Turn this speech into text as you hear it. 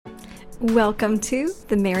Welcome to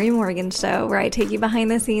The Mary Morgan Show, where I take you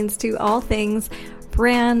behind the scenes to all things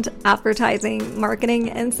brand, advertising, marketing,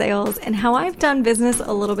 and sales, and how I've done business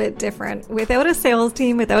a little bit different without a sales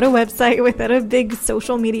team, without a website, without a big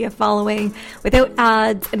social media following, without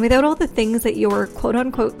ads, and without all the things that you're quote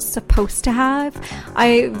unquote supposed to have.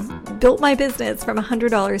 I built my business from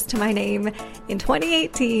 $100 to my name in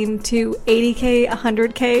 2018 to $80K,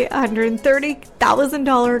 $100K,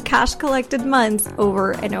 $130,000 cash collected months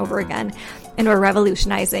over and over again. And we're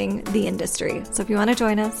revolutionizing the industry. So if you want to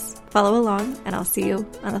join us, follow along, and I'll see you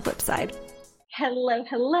on the flip side.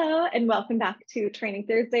 Hello, and welcome back to Training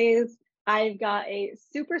Thursdays. I've got a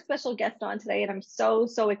super special guest on today, and I'm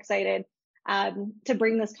so excited to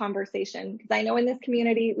bring this conversation, because I know in this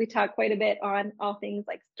community, we talk quite a bit on all things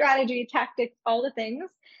like strategy, tactics, all the things.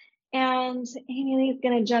 And Amy Lee is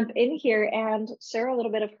going to jump in here and share a little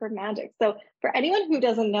bit of her magic. So for anyone who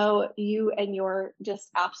doesn't know you and your just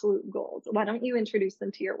absolute goals, why don't you introduce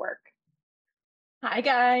them to your work? Hi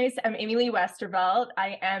guys, I'm Amy Lee Westervelt.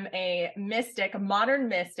 I am a mystic, a modern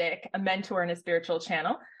mystic, a mentor and a spiritual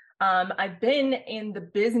channel. I've been in the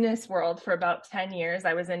business world for about 10 years.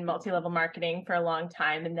 I was in multi-level marketing for a long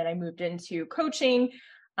time, and then I moved into coaching.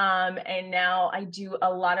 And now I do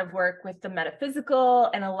a lot of work with the metaphysical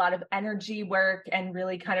and a lot of energy work, and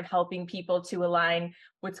really kind of helping people to align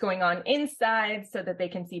what's going on inside so that they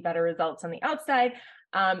can see better results on the outside.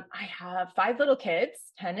 I have 5 little kids,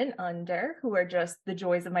 10 and under, who are just the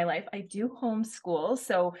joys of my life. I do homeschool.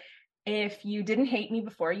 So if you didn't hate me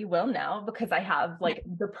before, you will now, because I have like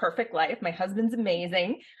the perfect life. My husband's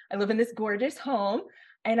amazing. I live in this gorgeous home.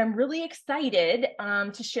 And I'm really excited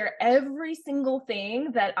to share every single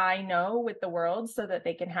thing that I know with the world so that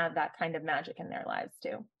they can have that kind of magic in their lives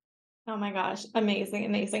too. Oh my gosh,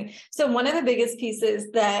 amazing. So one of the biggest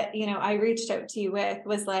pieces that, I reached out to you with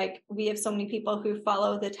was like, we have so many people who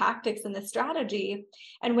follow the tactics and the strategy.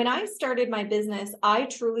 And when I started my business, I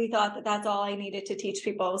truly thought that that's all I needed to teach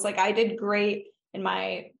people. It was like, I did great in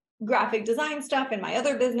my graphic design stuff in my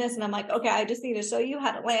other business. And I'm like, okay, I just need to show you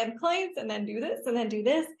how to land clients and then do this and then do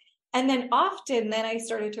this. And then often I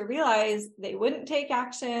started to realize they wouldn't take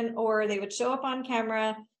action, or they would show up on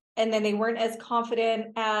camera and then they weren't as confident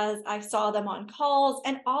as I saw them on calls,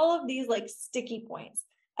 and all of these like sticky points.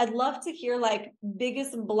 I'd love to hear like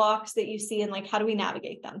biggest blocks that you see and like, how do we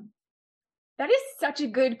navigate them? That is such a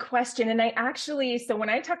good question. And so when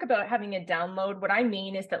I talk about having a download, what I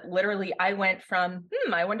mean is that literally I went from,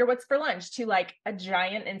 I wonder what's for lunch, to like a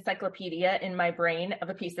giant encyclopedia in my brain of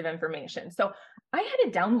a piece of information. So I had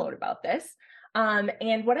a download about this.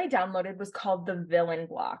 And what I downloaded was called the villain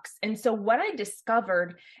blocks. And so what I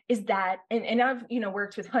discovered is that, and I've,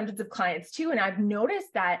 worked with hundreds of clients too, and I've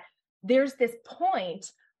noticed that there's this point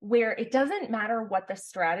where it doesn't matter what the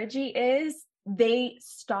strategy is, they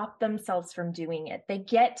stop themselves from doing it. They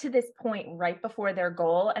get to this point right before their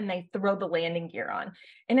goal and they throw the landing gear on.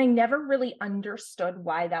 And I never really understood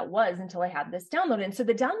why that was until I had this download. And so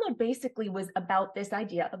the download basically was about this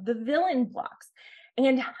idea of the villain blocks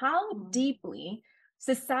and how deeply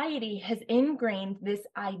society has ingrained this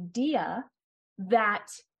idea that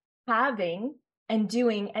having and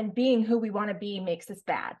doing and being who we want to be makes us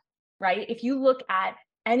bad, right? If you look at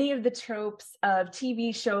any of the tropes of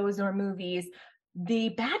TV shows or movies, the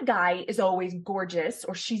bad guy is always gorgeous,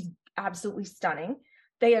 or she's absolutely stunning.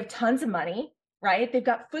 They have tons of money, right? They've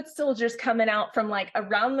got foot soldiers coming out from like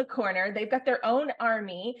around the corner. They've got their own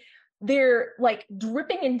army. They're like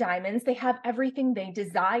dripping in diamonds. They have everything they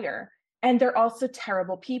desire. And they're also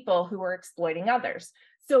terrible people who are exploiting others.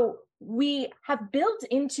 So we have built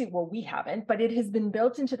into, well, we haven't, but it has been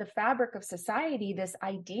built into the fabric of society, this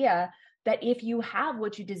idea that if you have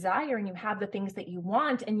what you desire and you have the things that you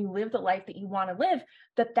want and you live the life that you want to live,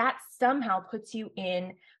 that somehow puts you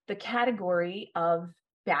in the category of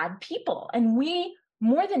bad people. And we,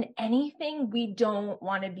 more than anything, we don't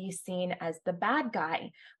want to be seen as the bad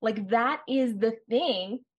guy. Like that is the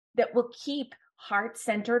thing that will keep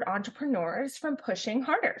heart-centered entrepreneurs from pushing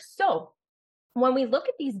harder. So when we look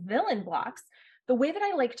at these villain blocks, the way that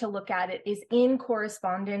I like to look at it is in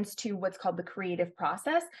correspondence to what's called the creative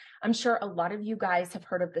process. I'm sure a lot of you guys have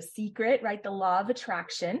heard of The Secret, right? The law of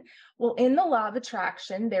attraction. Well, in the law of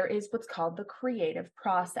attraction, there is what's called the creative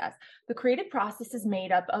process. The creative process is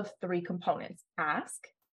made up of 3 components: ask,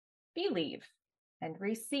 believe, and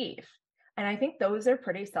receive. And I think those are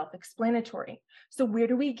pretty self-explanatory. So where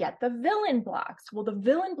do we get the villain blocks? Well, the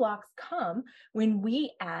villain blocks come when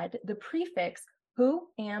we add the prefix, who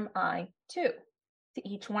am I to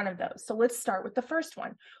each one of those. So let's start with the first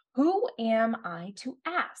one. Who am I to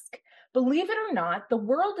ask? Believe it or not, the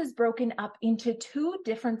world is broken up into two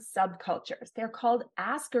different subcultures. They're called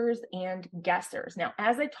askers and guessers. Now,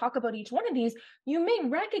 as I talk about each one of these, you may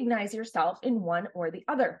recognize yourself in one or the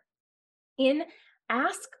other. In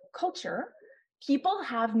ask culture, people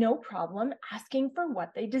have no problem asking for what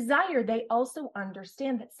they desire. They also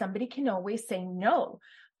understand that somebody can always say no,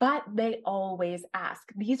 but they always ask.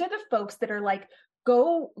 These are the folks that are like,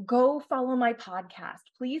 go follow my podcast.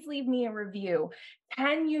 Please leave me a review.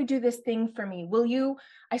 Can you do this thing for me? Will you?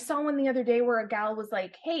 I saw one the other day where a gal was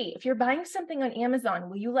like, hey, if you're buying something on Amazon,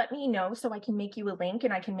 will you let me know so I can make you a link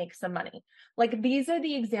and I can make some money? Like, these are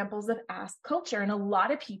the examples of ask culture. And a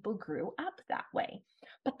lot of people grew up that way.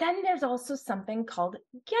 But then there's also something called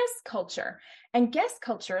guess culture. And guess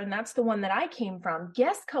culture, and that's the one that I came from,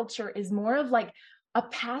 guess culture is more of like a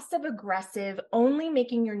passive aggressive, only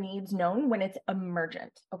making your needs known when it's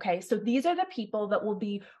emergent. Okay. So these are the people that will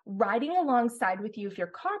be riding alongside with you if you're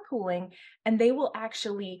carpooling, and they will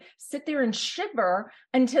actually sit there and shiver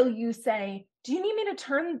until you say, do you need me to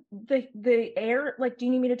turn the air? Like, do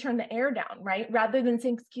you need me to turn the air down? Right. Rather than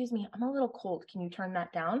saying, excuse me, I'm a little cold. Can you turn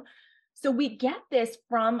that down? So we get this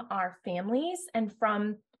from our families and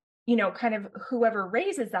from, kind of whoever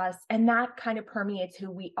raises us, and that kind of permeates who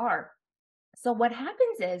we are. So what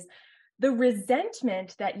happens is the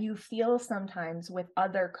resentment that you feel sometimes with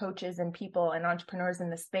other coaches and people and entrepreneurs in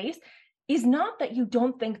the space is not that you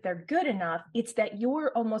don't think they're good enough. It's that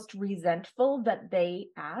you're almost resentful that they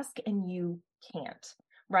ask and you can't,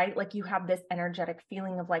 right? Like, you have this energetic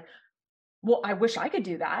feeling of like, well, I wish I could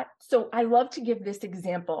do that. So I love to give this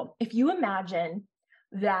example. If you imagine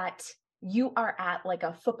that you are at like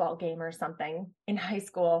a football game or something in high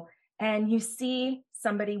school, and you see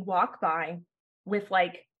somebody walk by with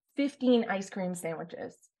like 15 ice cream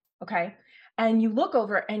sandwiches, okay? And you look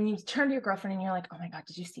over and you turn to your girlfriend and you're like, oh my God,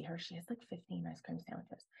 did you see her? She has like 15 ice cream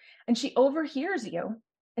sandwiches. And she overhears you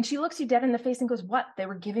and she looks you dead in the face and goes, what? They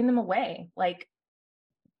were giving them away. Like,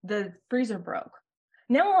 the freezer broke.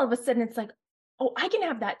 Now all of a sudden it's like, oh, I can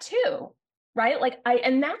have that too, right?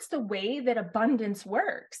 And that's the way that abundance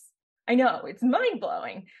works. I know, it's mind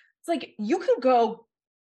blowing. It's like, you can go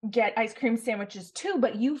get ice cream sandwiches too,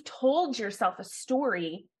 but you've told yourself a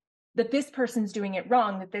story that this person's doing it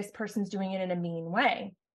wrong, that this person's doing it in a mean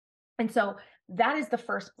way. And so that is the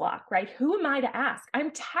first block, right? Who am I to ask? I'm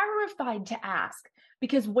terrified to ask,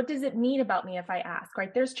 because what does it mean about me if I ask,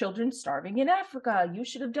 right? There's children starving in Africa. You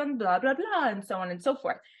should have done blah, blah, blah, and so on and so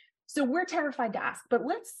forth. So we're terrified to ask. But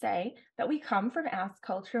let's say that we come from ask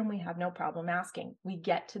culture and we have no problem asking. We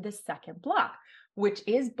get to the second block, which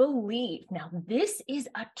is believe. Now, this is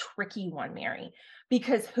a tricky one, Mary,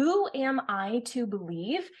 because who am I to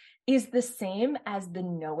believe is the same as the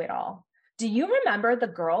know-it-all. Do you remember the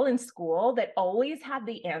girl in school that always had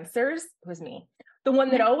the answers? It was me. The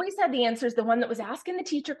one that always had the answers, the one that was asking the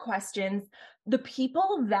teacher questions. The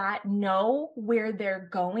people that know where they're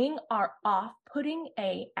going are off-putting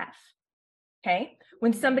AF. Okay?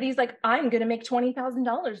 When somebody's like, I'm going to make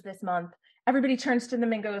 $20,000 this month, everybody turns to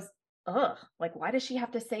them and goes, ugh, like, why does she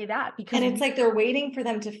have to say that? Because and it's like they're waiting for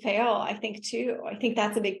them to fail, I think, too. I think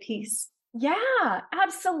that's a big piece. Yeah,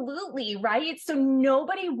 absolutely. Right. So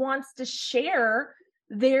nobody wants to share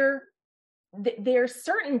their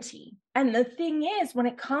certainty. And the thing is, when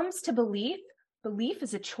it comes to belief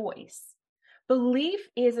is a choice. Belief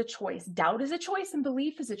is a choice. Doubt is a choice, and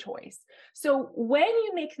belief is a choice. So when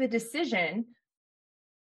you make the decision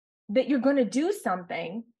that you're going to do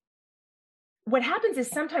something, what happens is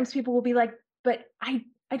sometimes people will be like, but I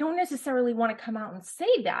don't necessarily want to come out and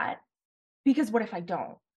say that, because what if I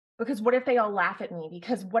don't? Because what if they all laugh at me?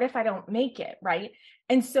 Because what if I don't make it, right?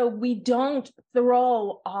 And so we don't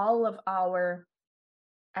throw all of our,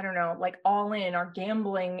 like all in our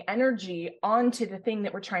gambling energy onto the thing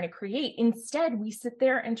that we're trying to create. Instead, we sit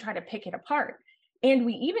there and try to pick it apart. And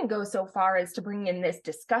we even go so far as to bring in this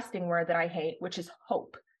disgusting word that I hate, which is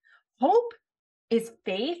hope. Hope is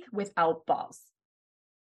faith without balls.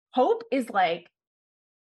 Hope is like,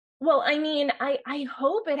 well, I mean, I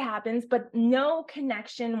hope it happens, but no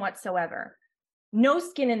connection whatsoever. No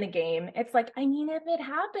skin in the game. It's like, I mean, if it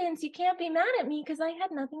happens, you can't be mad at me because I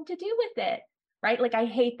had nothing to do with it, right? Like, I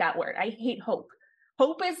hate that word. I hate hope.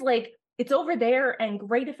 Hope is like, it's over there and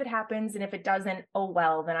great if it happens. And if it doesn't, oh,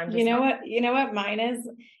 well, then I'm just. You know what mine is?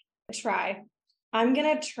 Try. I'm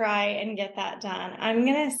going to try and get that done. I'm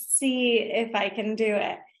going to see if I can do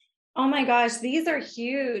it. Oh my gosh, these are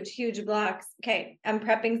huge, huge blocks. Okay, I'm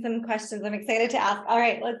prepping some questions. I'm excited to ask. All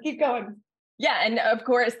right, let's keep going. Yeah, and of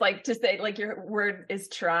course, like, to say, like, your word is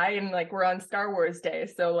try, and like, we're on Star Wars Day,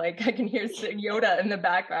 so like, I can hear Yoda in the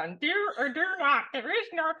background. Do or do not, there is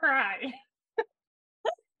no try.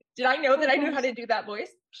 Did I know that I knew how to do that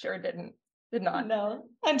voice? Sure didn't. Did not. No,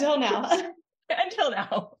 until now. Until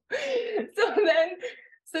now.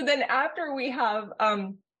 So then after we have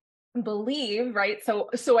believe, right? So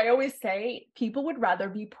I always say people would rather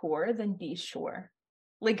be poor than be sure.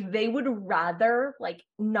 Like they would rather like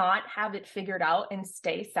not have it figured out and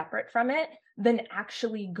stay separate from it than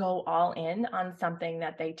actually go all in on something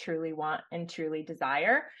that they truly want and truly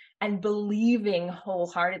desire, and believing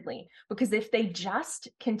wholeheartedly. Because if they just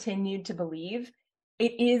continued to believe,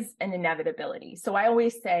 it is an inevitability. So I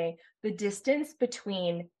always say the distance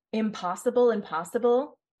between impossible and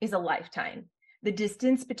possible is a lifetime. The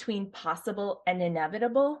distance between possible and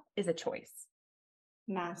inevitable is a choice.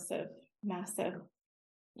 Massive.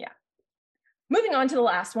 Yeah. Moving on to the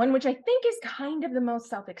last one, which I think is kind of the most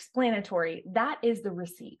self-explanatory. That is the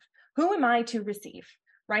receive. Who am I to receive,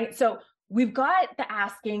 right? So we've got the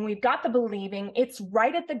asking, we've got the believing, it's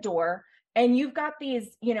right at the door. And you've got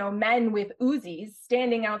these, men with Uzis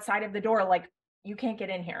standing outside of the door, like, you can't get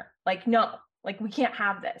in here. Like, no, like, we can't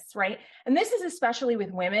have this, right? And this is especially with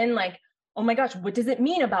women, like, oh my gosh, what does it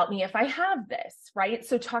mean about me if I have this, right?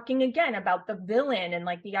 So talking again about the villain and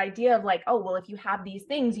like the idea of like, oh, well, if you have these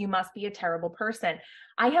things, you must be a terrible person.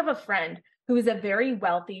 I have a friend who is a very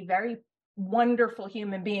wealthy, very wonderful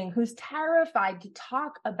human being who's terrified to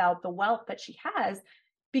talk about the wealth that she has,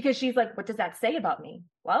 because she's like, what does that say about me?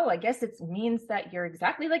 Well, I guess it means that you're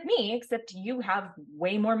exactly like me, except you have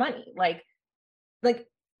way more money. Like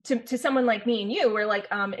to someone like me and you, we're like,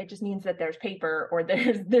 it just means that there's paper or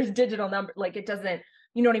there's digital number. Like it doesn't,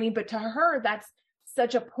 you know what I mean? But to her, that's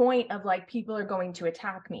such a point of like, people are going to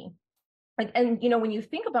attack me. Like, and when you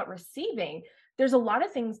think about receiving, there's a lot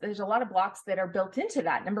of things, there's a lot of blocks that are built into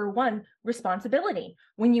that. Number one, responsibility.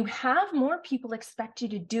 When you have more, people expect you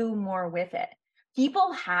to do more with it.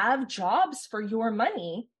 People have jobs for your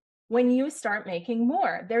money. When you start making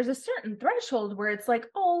more, there's a certain threshold where it's like,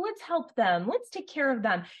 oh, let's help them. Let's take care of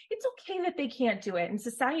them. It's okay that they can't do it. And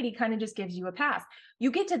society kind of just gives you a pass.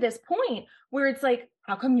 You get to this point where it's like,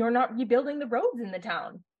 how come you're not rebuilding the roads in the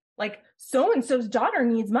town? Like so-and-so's daughter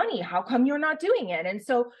needs money. How come you're not doing it? And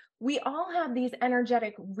so we all have these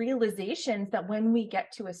energetic realizations that when we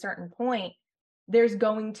get to a certain point, there's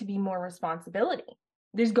going to be more responsibility.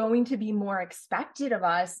 There's going to be more expected of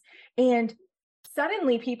us. And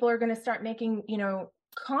suddenly people are going to start making,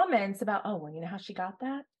 comments about, oh, well, how she got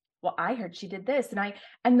that? Well, I heard she did this.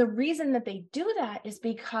 And the reason that they do that is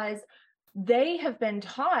because they have been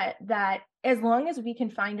taught that as long as we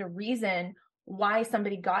can find a reason why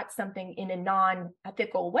somebody got something in a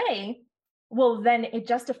non-ethical way, well, then it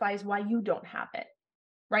justifies why you don't have it,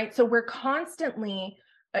 right? So we're constantly,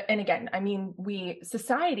 and again,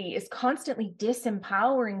 society is constantly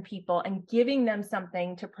disempowering people and giving them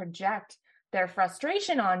something to project their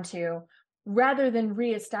frustration onto, rather than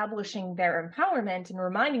reestablishing their empowerment and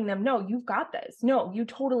reminding them, no, you've got this. No, you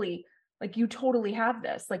totally have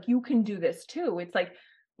this. Like, you can do this too. It's like,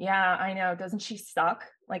 yeah, I know. Doesn't she suck?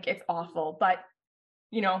 Like, it's awful, but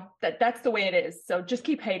that's the way it is. So just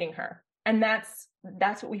keep hating her. And that's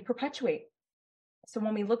what we perpetuate. So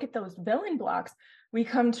when we look at those villain blocks, we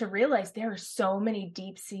come to realize there are so many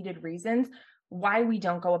deep-seated reasons why we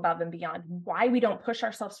don't go above and beyond, why we don't push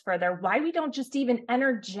ourselves further, why we don't just even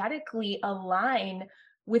energetically align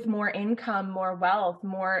with more income, more wealth,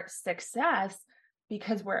 more success,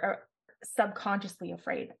 because we're subconsciously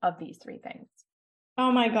afraid of these three things.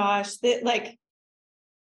 Oh my gosh.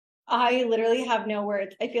 I literally have no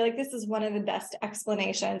words. I feel like this is one of the best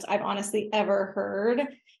explanations I've honestly ever heard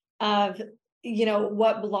of,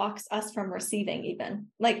 what blocks us from receiving even.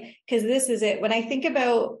 Like, because this is it. When I think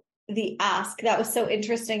about the ask, that was so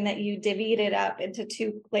interesting that you divvied it up into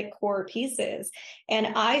two core pieces.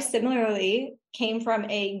 And I similarly came from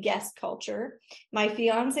a guest culture. My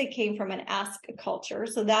fiance came from an ask culture.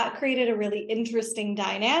 So that created a really interesting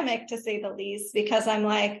dynamic, to say the least, because I'm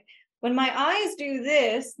like, when my eyes do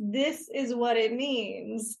this, this is what it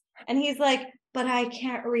means. And he's like, but I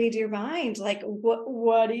can't read your mind. Like,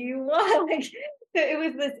 what do you want? Like, so it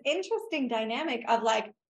was this interesting dynamic of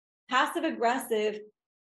like passive aggressive,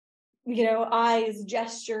 eyes,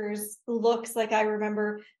 gestures, looks. Like I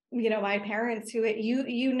remember, my parents who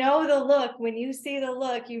the look, when you see the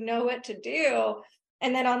look, you know what to do.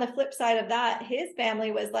 And then on the flip side of that, his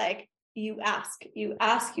family was like, you ask, you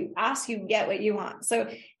get what you want. So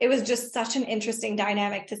it was just such an interesting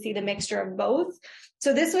dynamic to see the mixture of both.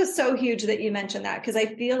 So this was so huge that you mentioned that, because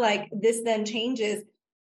I feel like this then changes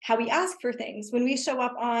how we ask for things when we show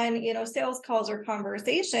up on, sales calls or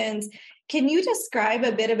conversations. Can you describe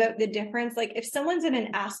a bit about the difference? Like if someone's in an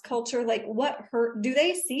ask culture, like do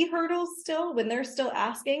they see hurdles still when they're still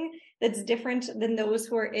asking? that's different than those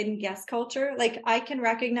who are in guest culture? Like I can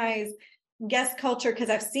recognize guest culture because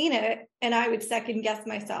I've seen it and I would second guess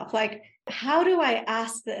myself. Like, how do I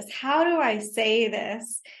ask this? How do I say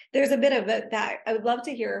this? There's a bit of it that I would love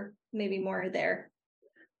to hear maybe more there.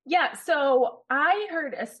 Yeah. So I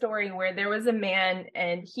heard a story where there was a man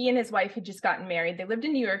and he and his wife had just gotten married. They lived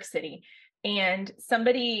in New York City. And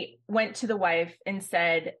somebody went to the wife and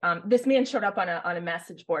said, this man showed up on a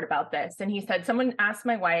message board about this. And he said, someone asked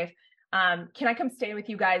my wife, can I come stay with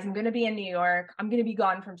you guys? I'm going to be in New York. I'm going to be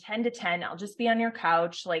gone from 10 to 10. I'll just be on your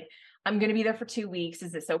couch. Like, I'm going to be there for 2 weeks.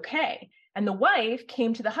 Is this okay? And the wife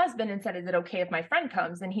came to the husband and said, is it okay if my friend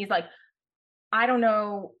comes? And he's like, I don't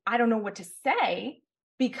know what to say,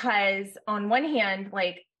 because on one hand,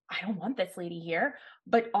 like, I don't want this lady here,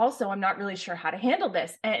 but also I'm not really sure how to handle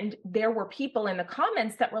this. And there were people in the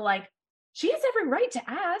comments that were like, she has every right to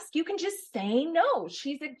ask. You can just say no.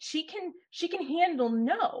 She can handle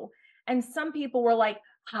no. And some people were like,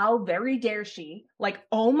 how very dare she? Like,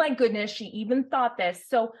 oh my goodness, she even thought this.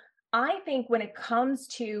 So I think when it comes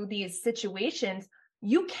to these situations,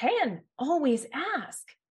 you can always ask.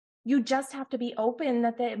 You just have to be open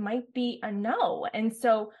that it might be a no. And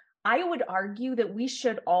so I would argue that we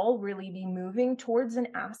should all really be moving towards an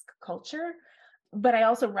ask culture. But I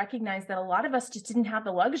also recognize that a lot of us just didn't have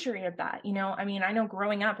the luxury of that. I mean, I know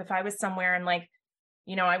growing up, if I was somewhere and like,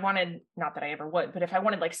 I wanted, not that I ever would, but if I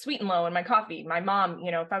wanted like sweet and low in my coffee, my mom,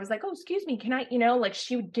 if I was like, oh, excuse me, can I, like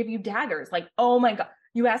she would give you daggers, like, oh my God,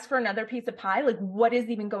 you asked for another piece of pie? Like, what is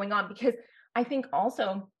even going on? Because I think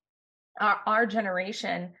also our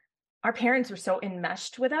generation, our parents were so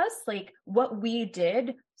enmeshed with us. Like what we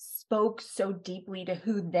did spoke so deeply to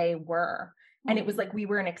who they were. And it was like we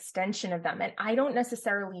were an extension of them. And I don't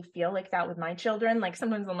necessarily feel like that with my children. Like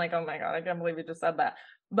sometimes I'm like, oh my God, I can't believe you just said that.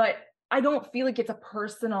 But I don't feel like it's a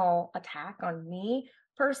personal attack on me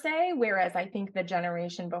per se. Whereas I think the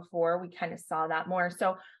generation before, we kind of saw that more.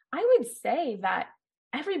 So I would say that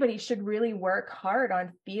everybody should really work hard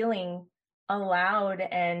on feeling allowed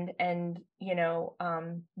and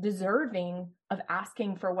deserving of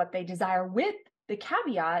asking for what they desire, with the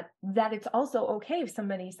caveat that it's also okay if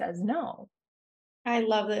somebody says no. I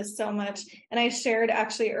love this so much. And I shared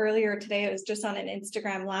actually earlier today, it was just on an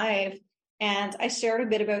Instagram live, and I shared a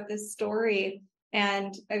bit about this story.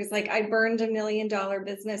 And I was like, I burned $1 million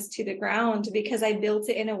business to the ground because I built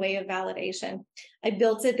it in a way of validation. I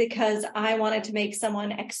built it because I wanted to make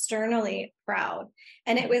someone externally proud.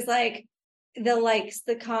 And it was like the likes,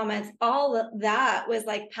 the comments, all of that was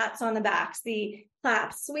like pats on the backs, the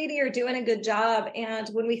claps, sweetie, you're doing a good job. And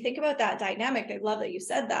when we think about that dynamic, I love that you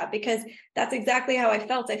said that, because that's exactly how I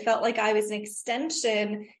felt. I felt like I was an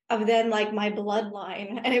extension of then like my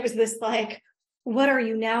bloodline. And it was this like, what are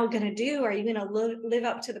you now going to do? Are you going to live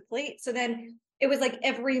up to the plate? So then it was like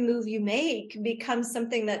every move you make becomes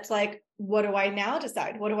something that's like, what do I now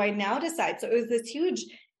decide? What do I now decide? So it was this huge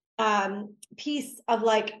piece of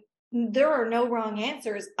like, there are no wrong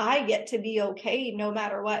answers. I get to be okay no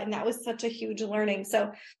matter what. And that was such a huge learning.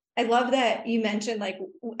 So I love that you mentioned, like,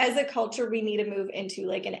 as a culture, we need to move into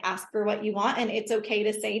like an ask for what you want, and it's okay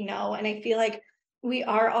to say no. And I feel like we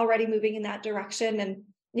are already moving in that direction. And,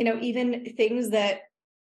 even things that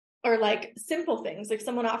are like simple things, like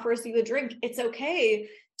someone offers you a drink, it's okay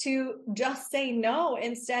to just say no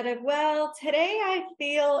instead of, well, today I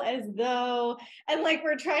feel as though, and like,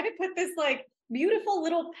 we're trying to put this like beautiful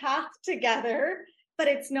little path together, but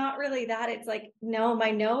it's not really that. It's like, no,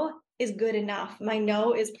 my no is good enough. My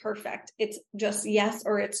no is perfect. It's just yes,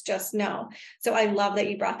 or it's just no. So I love that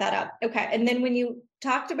you brought that up. Okay. And then when you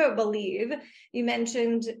talked about believe, you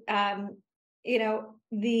mentioned,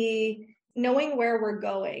 the knowing where we're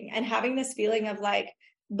going and having this feeling of like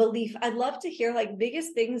belief. I'd love to hear like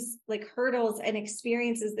biggest things, like hurdles and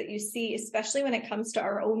experiences that you see, especially when it comes to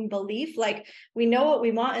our own belief. Like we know what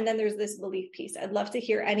we want, and then there's this belief piece. I'd love to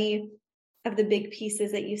hear any of the big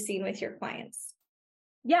pieces that you've seen with your clients.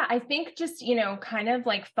 Yeah, I think just, kind of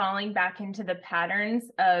like falling back into the patterns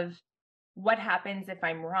of what happens if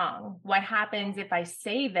I'm wrong? What happens if I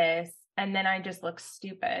say this and then I just look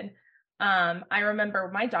stupid? I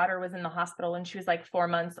remember my daughter was in the hospital when she was like 4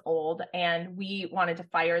 months old, and we wanted to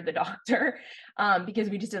fire the doctor because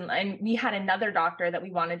we just didn't, and we had another doctor that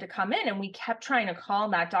we wanted to come in, and we kept trying to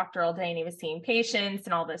call that doctor all day, and he was seeing patients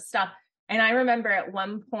and all this stuff. And I remember at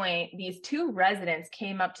one point, these 2 residents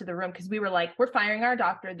came up to the room because we were like, we're firing our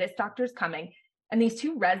doctor. This doctor's coming. And these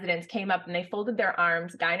 2 residents came up and they folded their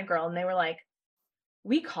arms, guy and a girl, and they were like,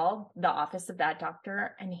 we called the office of that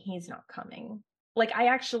doctor and he's not coming. Like I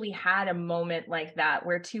actually had a moment like that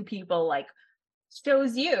where 2 people like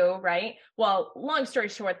shows you, right? Well, long story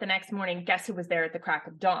short, the next morning, guess who was there at the crack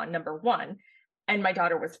of dawn? Number one. And my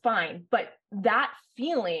daughter was fine. But that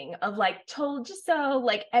feeling of like, told you so,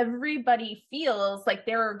 like everybody feels like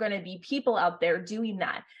there are going to be people out there doing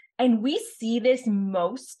that. And we see this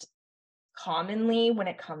most commonly when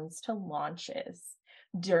it comes to launches.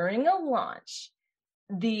 During a launch,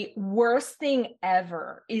 the worst thing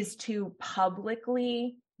ever is to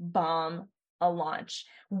publicly bomb a launch.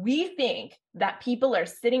 We think that people are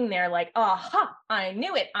sitting there like, aha, I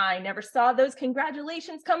knew it. I never saw those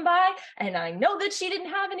congratulations come by. And I know that she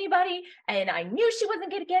didn't have anybody. And I knew she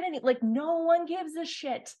wasn't going to get any. Like, no one gives a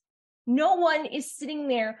shit. No one is sitting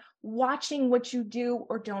there watching what you do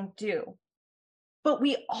or don't do. But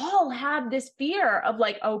we all have this fear of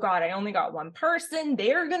like, oh God, I only got one person.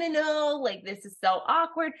 They're going to know, like, this is so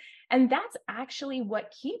awkward. And that's actually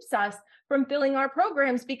what keeps us from filling our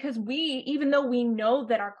programs, because we, even though we know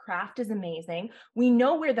that our craft is amazing, we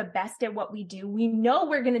know we're the best at what we do, we know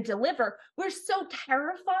we're going to deliver, we're so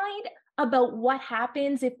terrified about what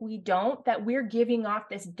happens if we don't, that we're giving off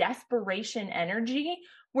this desperation energy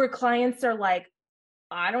where clients are like,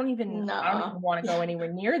 I don't even want to go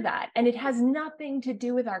anywhere near that. And it has nothing to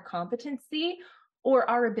do with our competency or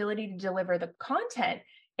our ability to deliver the content.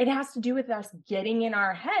 It has to do with us getting in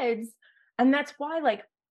our heads. And that's why, like,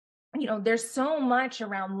 you know, there's so much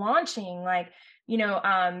around launching, like, you know,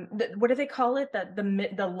 what do they call it?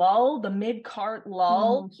 The lull, the mid-cart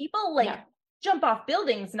lull. People like jump off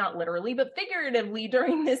buildings, not literally, but figuratively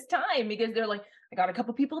during this time, because they're like, I got a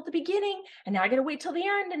couple people at the beginning and now I got to wait till the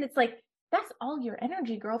end. And it's like, that's all your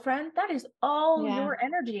energy, girlfriend. That is all your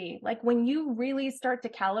energy. Like, when you really start to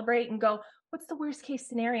calibrate and go, what's the worst case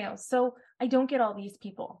scenario? So I don't get all these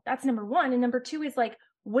people. That's number one. And number two is like,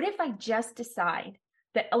 what if I just decide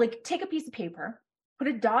that, like, take a piece of paper, put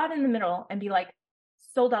a dot in the middle and be like,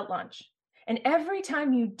 sold out launch. And every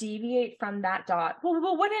time you deviate from that dot,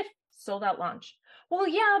 well, what if sold out launch? Well,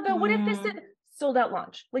 yeah, but what if this is sold out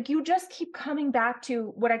launch? Like, you just keep coming back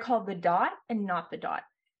to what I call the dot and not the dot.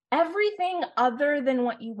 Everything other than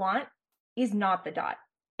what you want is not the dot.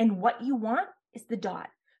 And what you want is the dot.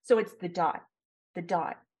 So it's the dot, the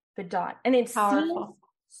dot, the dot. And it seems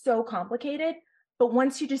so complicated, but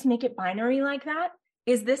once you just make it binary like that,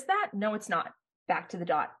 is this that? No, it's not. Back to the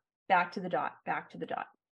dot, back to the dot, back to the dot.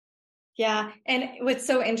 Yeah. And what's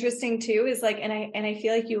so interesting too is like, and I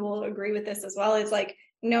feel like you will agree with this as well, is like,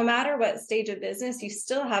 no matter what stage of business, you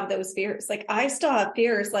still have those fears. Like, I still have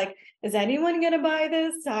fears. Like, is anyone going to buy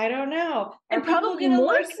this? I don't know. And probably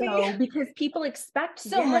more so because people expect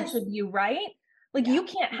so much of you, right? Like, you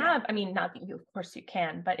can't have, I mean, not that you, of course you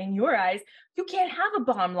can, but in your eyes, you can't have a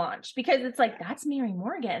bomb launch because it's like, that's Mary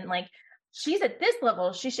Morgan. Like, she's at this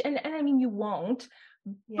level. And I mean, you won't,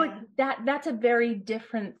 but that's a very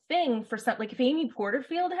different thing for some, like if Amy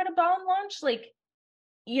Porterfield had a bomb launch, like,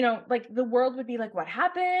 you know, like the world would be like, what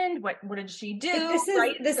happened? What did she do?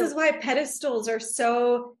 This is why pedestals are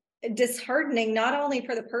so disheartening, not only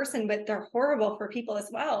for the person, but they're horrible for people as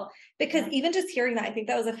well. Because even just hearing that, I think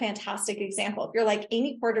that was a fantastic example. If you're like,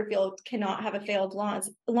 Amy Porterfield cannot have a failed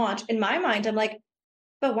launch. In my mind, I'm like,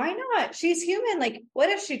 but why not? She's human. Like,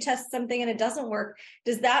 what if she tests something and it doesn't work?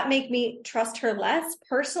 Does that make me trust her less?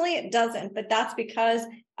 Personally, it doesn't, but that's because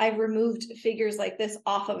I've removed figures like this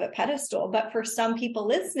off of a pedestal. But for some people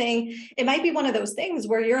listening, it might be one of those things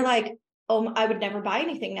where you're like, oh, I would never buy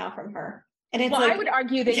anything now from her. And it's I would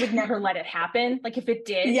argue they would never let it happen. Like, if it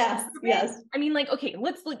did. Yes. I mean, like, okay,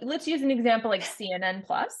 let's use an example like CNN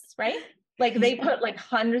Plus, right? Like, they put like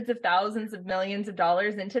hundreds of thousands of millions of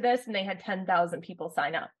dollars into this and they had 10,000 people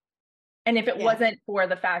sign up. And if it wasn't for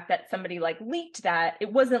the fact that somebody like leaked that,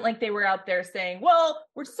 it wasn't like they were out there saying, well,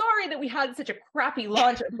 we're sorry that we had such a crappy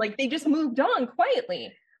launch. Like, they just moved on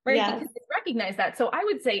quietly, right? Because they recognize that. So I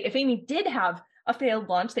would say if Amy did have a failed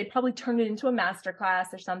launch, they'd probably turn it into a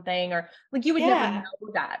masterclass or something, or like, you would never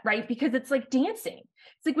know that, right? Because it's like dancing.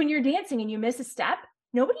 It's like when you're dancing and you miss a step,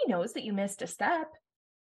 nobody knows that you missed a step.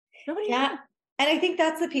 Nobody knows. And I think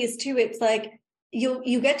that's the piece too. It's like,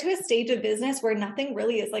 you get to a stage of business where nothing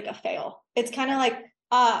really is like a fail. It's kind of like,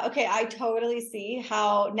 okay, I totally see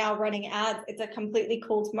how now running ads, it's a completely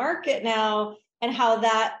cold market now, and how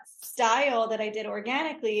that style that I did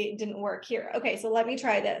organically didn't work here. Okay, so let me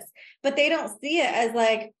try this. But they don't see it as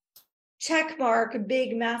like check mark,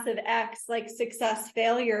 big, massive X, like success,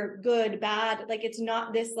 failure, good, bad. Like, it's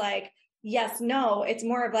not this like, yes, no, it's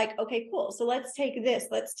more of like, okay, cool. So let's take this,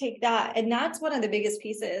 let's take that. And that's one of the biggest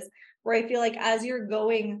pieces where I feel like as you're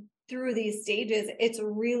going through these stages, it's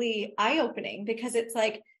really eye-opening, because it's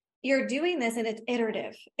like, you're doing this and it's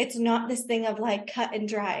iterative. It's not this thing of like cut and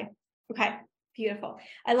dry. Okay, Beautiful.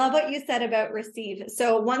 I love what you said about receive.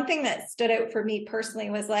 So one thing that stood out for me personally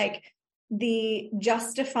was like the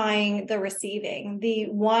justifying the receiving, the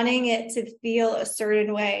wanting it to feel a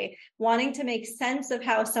certain way, wanting to make sense of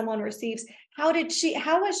how someone receives. How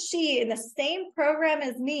was she in the same program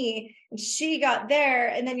as me? And she got there.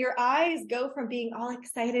 And then your eyes go from being all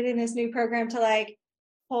excited in this new program to like,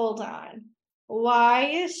 hold on, why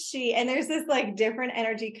is she? And there's this like different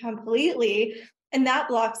energy completely. And that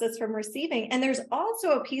blocks us from receiving. And there's also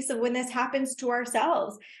a piece of when this happens to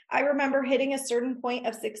ourselves. I remember hitting a certain point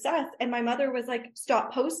of success and my mother was like,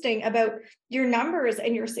 stop posting about your numbers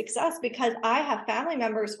and your success because I have family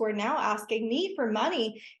members who are now asking me for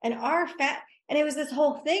money and and it was this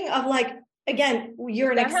whole thing of like, again,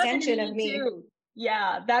 you're an extension of me. Too.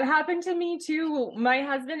 Yeah, that happened to me too. My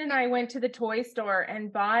husband and I went to the toy store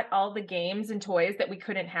and bought all the games and toys that we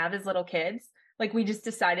couldn't have as little kids. Like we just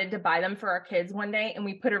decided to buy them for our kids one day and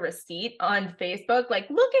we put a receipt on Facebook, like,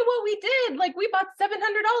 look at what we did. Like we bought $700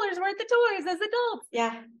 worth of toys as adults.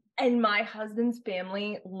 Yeah. And my husband's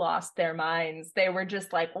family lost their minds. They were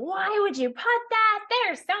just like, why would you put that?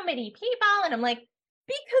 There's so many people. And I'm like,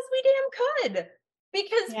 because we damn could.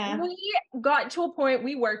 Because we got to a point,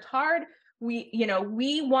 we worked hard. We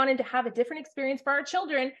wanted to have a different experience for our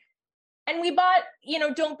children. And we bought,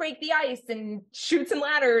 Don't Break the Ice and Shoots and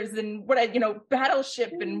Ladders and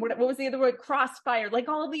Battleship and what was the other word? Crossfire, like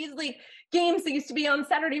all of these like games that used to be on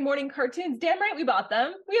Saturday morning cartoons. Damn right we bought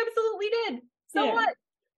them. We absolutely did. So what?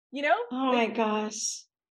 Oh my gosh.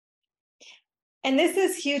 And this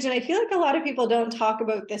is huge. And I feel like a lot of people don't talk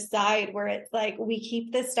about this side where it's like we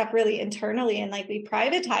keep this stuff really internally and like we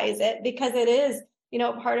privatize it because it is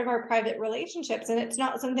part of our private relationships. And it's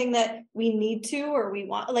not something that we need to, or we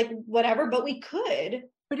want, like whatever, but we could.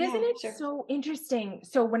 But isn't it so interesting?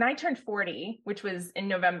 So when I turned 40, which was in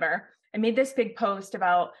November, I made this big post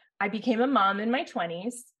about, I became a mom in my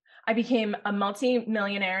 20s. I became a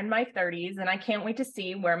multi-millionaire in my 30s, and I can't wait to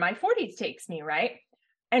see where my 40s takes me. Right.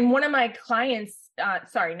 And one of my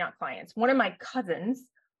one of my cousins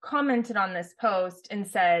commented on this post and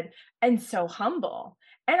said, and so humble.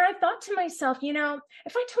 And I thought to myself,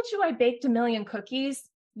 if I told you I baked 1 million cookies,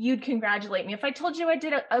 you'd congratulate me. If I told you I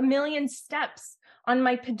did a million steps on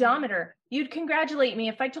my pedometer, you'd congratulate me.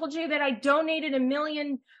 If I told you that I donated 1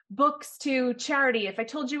 million books to charity, if I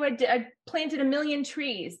told you I planted 1 million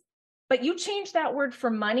trees, but you changed that word for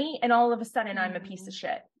money and all of a sudden I'm a piece of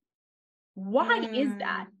shit. Why is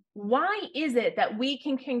that? Why is it that we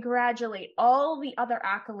can congratulate all the other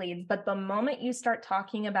accolades, but the moment you start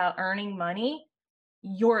talking about earning money,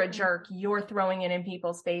 you're a jerk, you're throwing it in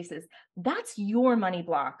people's faces? That's your money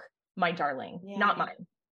block, my darling, not mine.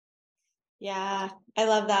 Yeah, I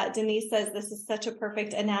love that. Denise says this is such a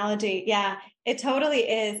perfect analogy. Yeah, it totally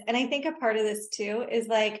is. And I think a part of this too is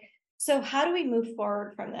like, so how do we move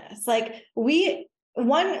forward from this? Like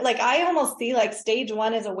I almost see like stage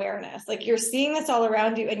one is awareness. Like you're seeing this all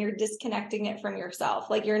around you and you're disconnecting it from yourself.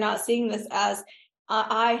 Like you're not seeing this as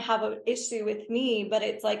I have an issue with me, but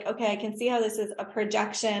it's like, okay, I can see how this is a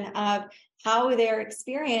projection of how they're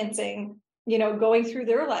experiencing, going through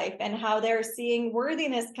their life and how they're seeing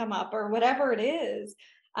worthiness come up or whatever it is,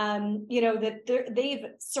 that they've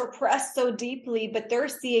suppressed so deeply, but they're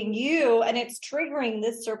seeing you and it's triggering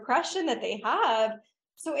this suppression that they have.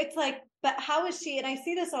 So it's like, but how is she? And I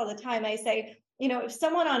see this all the time. I say, if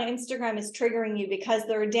someone on Instagram is triggering you because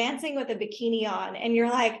they're dancing with a bikini on and you're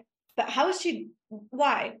like, but how is she?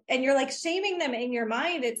 Why? And you're like shaming them in your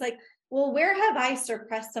mind. It's like, well, where have I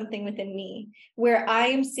suppressed something within me where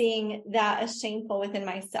I'm seeing that as shameful within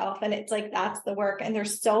myself? And it's like, that's the work. And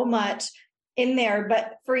there's so much in there.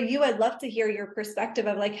 But for you, I'd love to hear your perspective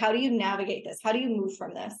of like, how do you navigate this? How do you move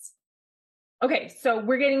from this? Okay, so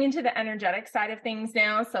we're getting into the energetic side of things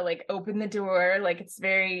now. So like open the door, like it's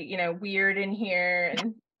very, weird in here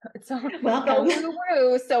and it's all welcome.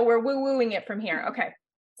 Woo-woo. So we're woo-wooing it from here. Okay.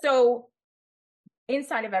 So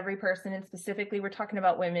inside of every person, and specifically we're talking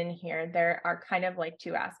about women here, there are kind of like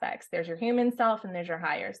two aspects. There's your human self and there's your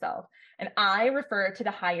higher self. And I refer to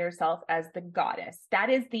the higher self as the goddess.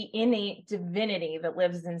 That is the innate divinity that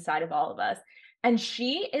lives inside of all of us. And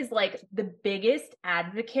she is like the biggest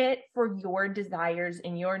advocate for your desires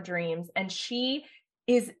and your dreams. And she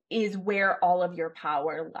is where all of your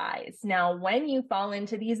power lies. Now, when you fall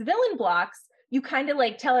into these villain blocks, you kind of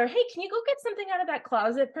like tell her, hey, can you go get something out of that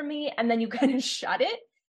closet for me? And then you kind of shut it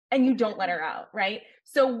and you don't let her out, right?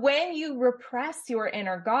 So when you repress your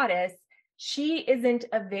inner goddess, she isn't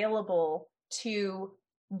available to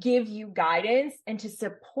give you guidance and to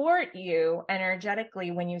support you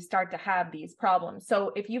energetically when you start to have these problems.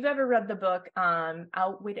 So if you've ever read the book, I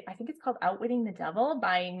think it's called Outwitting the Devil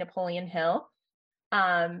by Napoleon Hill,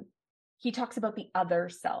 he talks about the other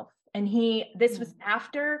self. And this was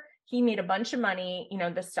after he made a bunch of money,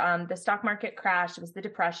 the stock market crashed. It was the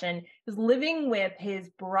Depression. He was living with his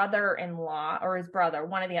brother-in-law or his brother,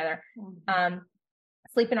 one or the other,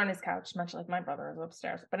 sleeping on his couch, much like my brother is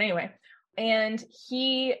upstairs. But anyway, and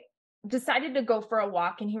he decided to go for a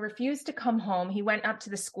walk and he refused to come home. He went up to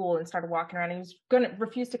the school and started walking around. He was going to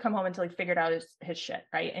refuse to come home until he figured out his shit.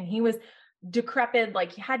 Right. And he was decrepit.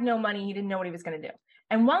 Like he had no money. He didn't know what he was going to do.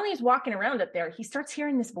 And while he's walking around up there, he starts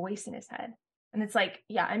hearing this voice in his head. And it's like,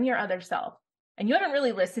 yeah, I'm your other self. And you haven't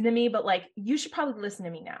really listened to me, but like, you should probably listen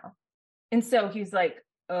to me now. And so he's like,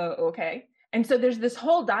 okay. And so there's this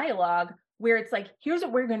whole dialogue where it's like, here's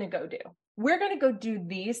what we're going to go do. We're going to go do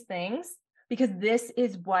these things because this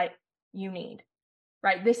is what you need,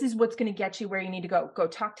 right? This is what's going to get you where you need to go. Go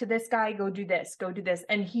talk to this guy, go do this, go do this.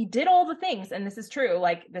 And he did all the things. And this is true.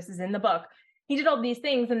 Like this is in the book. He did all these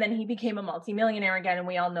things and then he became a multimillionaire again. And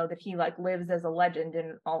we all know that he like lives as a legend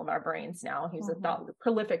in all of our brains now. He's a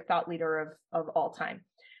prolific thought leader of all time.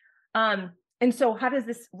 And so how does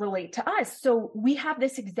this relate to us? So we have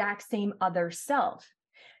this exact same other self.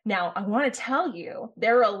 Now, I want to tell you,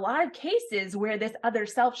 there are a lot of cases where this other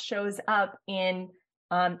self shows up in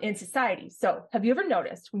society. So have you ever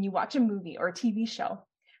noticed when you watch a movie or a TV show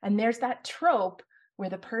and there's that trope where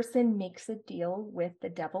the person makes a deal with the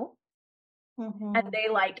devil and they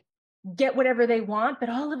like get whatever they want, but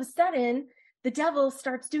all of a sudden the devil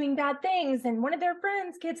starts doing bad things and one of their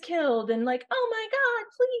friends gets killed and like, oh my God,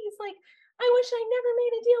 please, like, I wish I never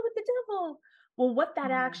made a deal with the devil. Well, what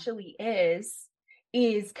that actually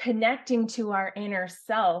is connecting to our inner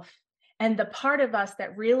self and the part of us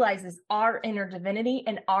that realizes our inner divinity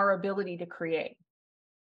and our ability to create.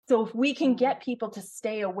 So if we can get people to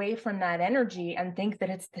stay away from that energy and think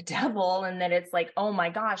that it's the devil and that it's like, oh my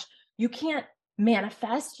gosh, you can't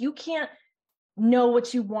manifest, you can't know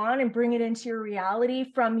what you want and bring it into your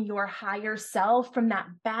reality from your higher self, from that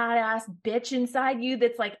badass bitch inside you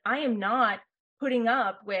that's like, I am not putting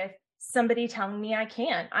up with somebody telling me I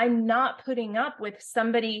can't. I'm not putting up with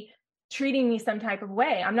somebody treating me some type of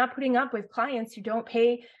way. I'm not putting up with clients who don't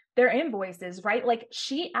pay their invoices, right? Like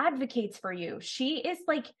she advocates for you. She is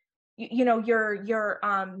like, your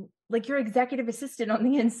like your executive assistant on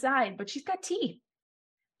the inside, but she's got teeth.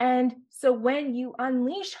 And so when you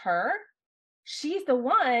unleash her, she's the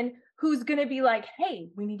one who's going to be like, hey,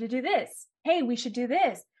 we need to do this. Hey, we should do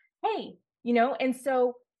this. Hey, and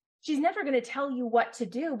so she's never going to tell you what to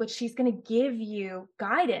do, but she's going to give you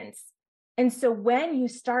guidance. And so when you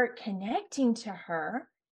start connecting to her,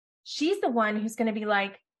 she's the one who's going to be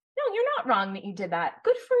like, no, you're not wrong that you did that.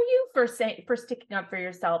 Good for you for sticking up for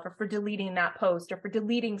yourself or for deleting that post or for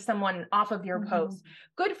deleting someone off of your post.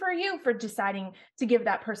 Good for you for deciding to give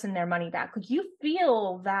that person their money back. Like you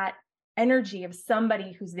feel that energy of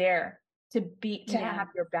somebody who's there to have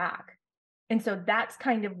your back. And so that's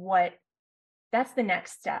kind of that's the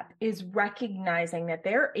next step, is recognizing that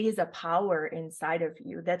there is a power inside of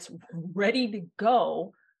you that's ready to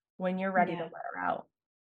go when you're ready to let her out.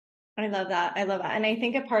 I love that. And I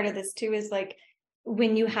think a part of this too is like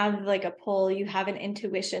when you have like a pull, you have an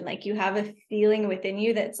intuition, like you have a feeling within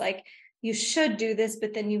you that's like, you should do this,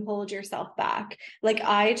 but then you hold yourself back. Like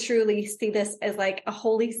I truly see this as like a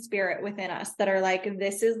Holy Spirit within us that are like,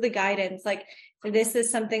 this is the guidance. Like this is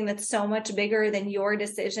something that's so much bigger than your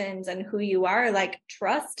decisions and who you are. Like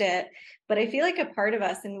trust it. But I feel like a part of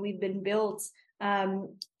us, and we've been built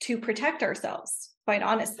to protect ourselves, quite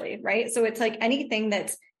honestly, right? So it's like anything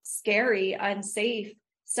that's scary, unsafe,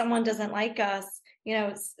 someone doesn't like us,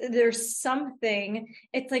 there's something,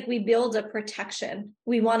 it's like we build a protection.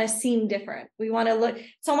 We want to seem different. We want to look,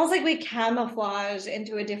 it's almost like we camouflage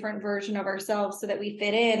into a different version of ourselves so that we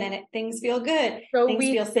fit in and things feel good. So things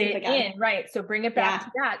we feel safe again. Right. So bring it back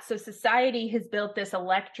to that. So society has built this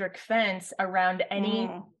electric fence around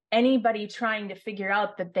anybody trying to figure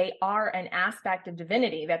out that they are an aspect of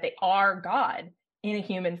divinity, that they are God in a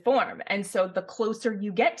human form. And so the closer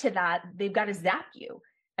you get to that, they've got to zap you.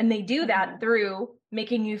 And they do that through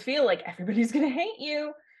making you feel like everybody's going to hate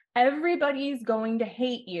you. Everybody's going to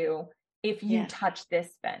hate you if you touch this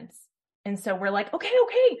fence. And so we're like, okay,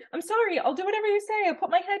 I'm sorry. I'll do whatever you say. I'll put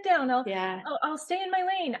my head down. I'll stay in my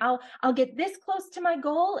lane. I'll get this close to my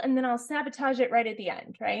goal and then I'll sabotage it right at the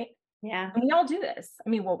end. Right. Yeah. And we all do this. I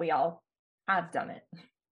mean, we all have done it.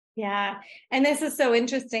 Yeah. And this is so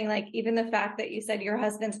interesting. Like even the fact that you said your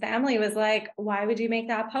husband's family was like, why would you make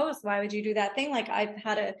that post? Why would you do that thing? Like I've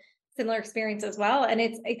had a similar experience as well. And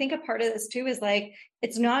I think a part of this too is like,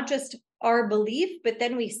 it's not just our belief, but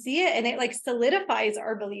then we see it and it like solidifies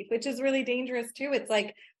our belief, which is really dangerous too. It's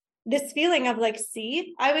like, this feeling of like,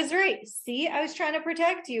 see, I was right. See, I was trying to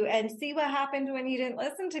protect you, and see what happened when you didn't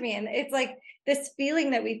listen to me. And it's like this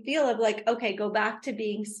feeling that we feel of like, okay, go back to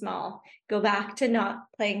being small, go back to not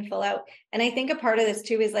playing full out. And I think a part of this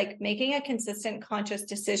too is like making a consistent conscious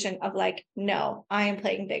decision of like, no, I am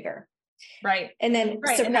playing bigger. Right. And then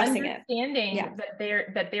suppressing and understanding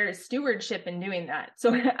it. that there is stewardship in doing that.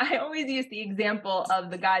 So I always use the example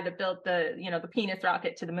of the guy that built the penis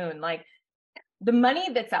rocket to the moon. Like, the money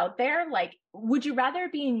that's out there, like, would you rather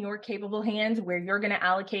be in your capable hands where you're going to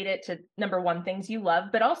allocate it to, number one, things you love,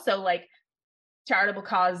 but also like charitable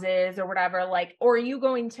causes or whatever, like, or are you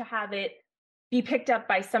going to have it be picked up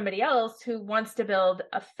by somebody else who wants to build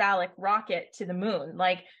a phallic rocket to the moon?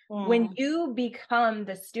 Like, when you become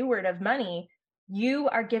the steward of money, you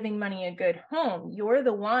are giving money a good home. You're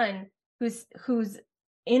the one who's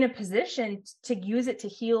in a position to use it to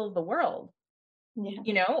heal the world.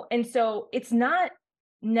 Yeah. And so it's not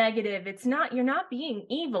negative. You're not being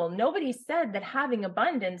evil. Nobody said that having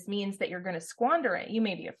abundance means that you're going to squander it. You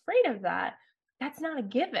may be afraid of that. That's not a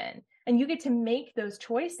given. And you get to make those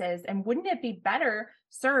choices. And wouldn't it be better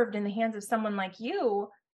served in the hands of someone like you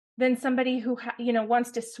than somebody who,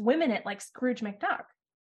 wants to swim in it like Scrooge McDuck?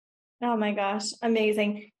 Oh my gosh.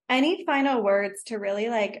 Amazing. Any final words to really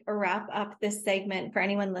like wrap up this segment for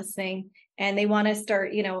anyone listening and they want to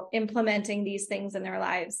start, implementing these things in their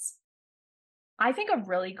lives? I think a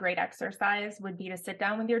really great exercise would be to sit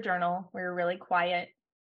down with your journal where you're really quiet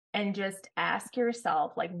and just ask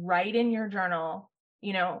yourself, like, write in your journal,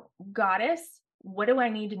 Goddess, what do I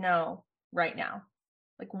need to know right now?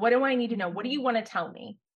 Like, what do I need to know? What do you want to tell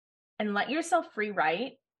me? And let yourself free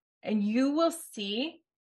write, and you will see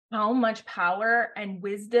how much power and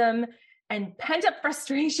wisdom and pent up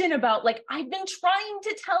frustration about, like, I've been trying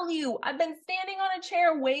to tell you, I've been standing on a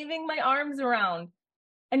chair, waving my arms around,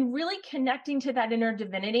 and really connecting to that inner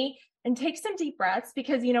divinity. And take some deep breaths,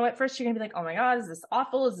 because, at first you're gonna be like, oh my God, is this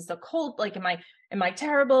awful? Is this a cult? Like, am I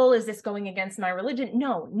terrible? Is this going against my religion?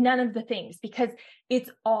 No, none of the things, because it's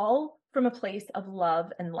all from a place of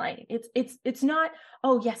love and light. It's not,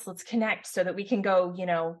 oh yes, let's connect so that we can go,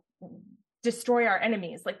 destroy our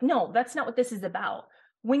enemies. Like, no, that's not what this is about.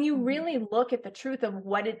 When you really look at the truth of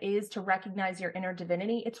what it is to recognize your inner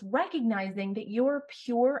divinity, it's recognizing that you're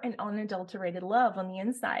pure and unadulterated love on the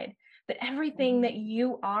inside, that everything that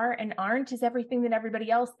you are and aren't is everything that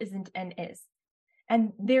everybody else isn't and is.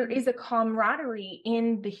 And there is a camaraderie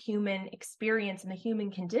in the human experience and the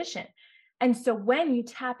human condition. And so when you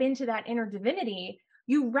tap into that inner divinity,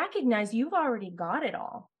 you recognize you've already got it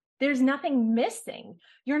all. There's nothing missing.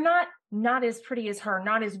 You're not as pretty as her,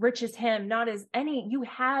 not as rich as him, you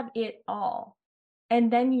have it all.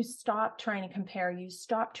 And then you stop trying to compare, you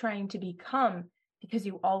stop trying to become, because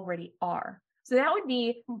you already are. So that would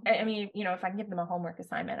be, if I can give them a homework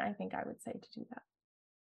assignment, I think I would say to do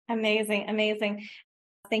that. Amazing. Amazing.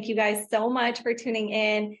 Thank you guys so much for tuning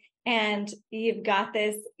in. And you've got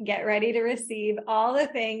this. Get ready to receive all the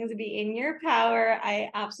things, be in your power.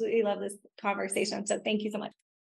 I absolutely love this conversation. So thank you so much.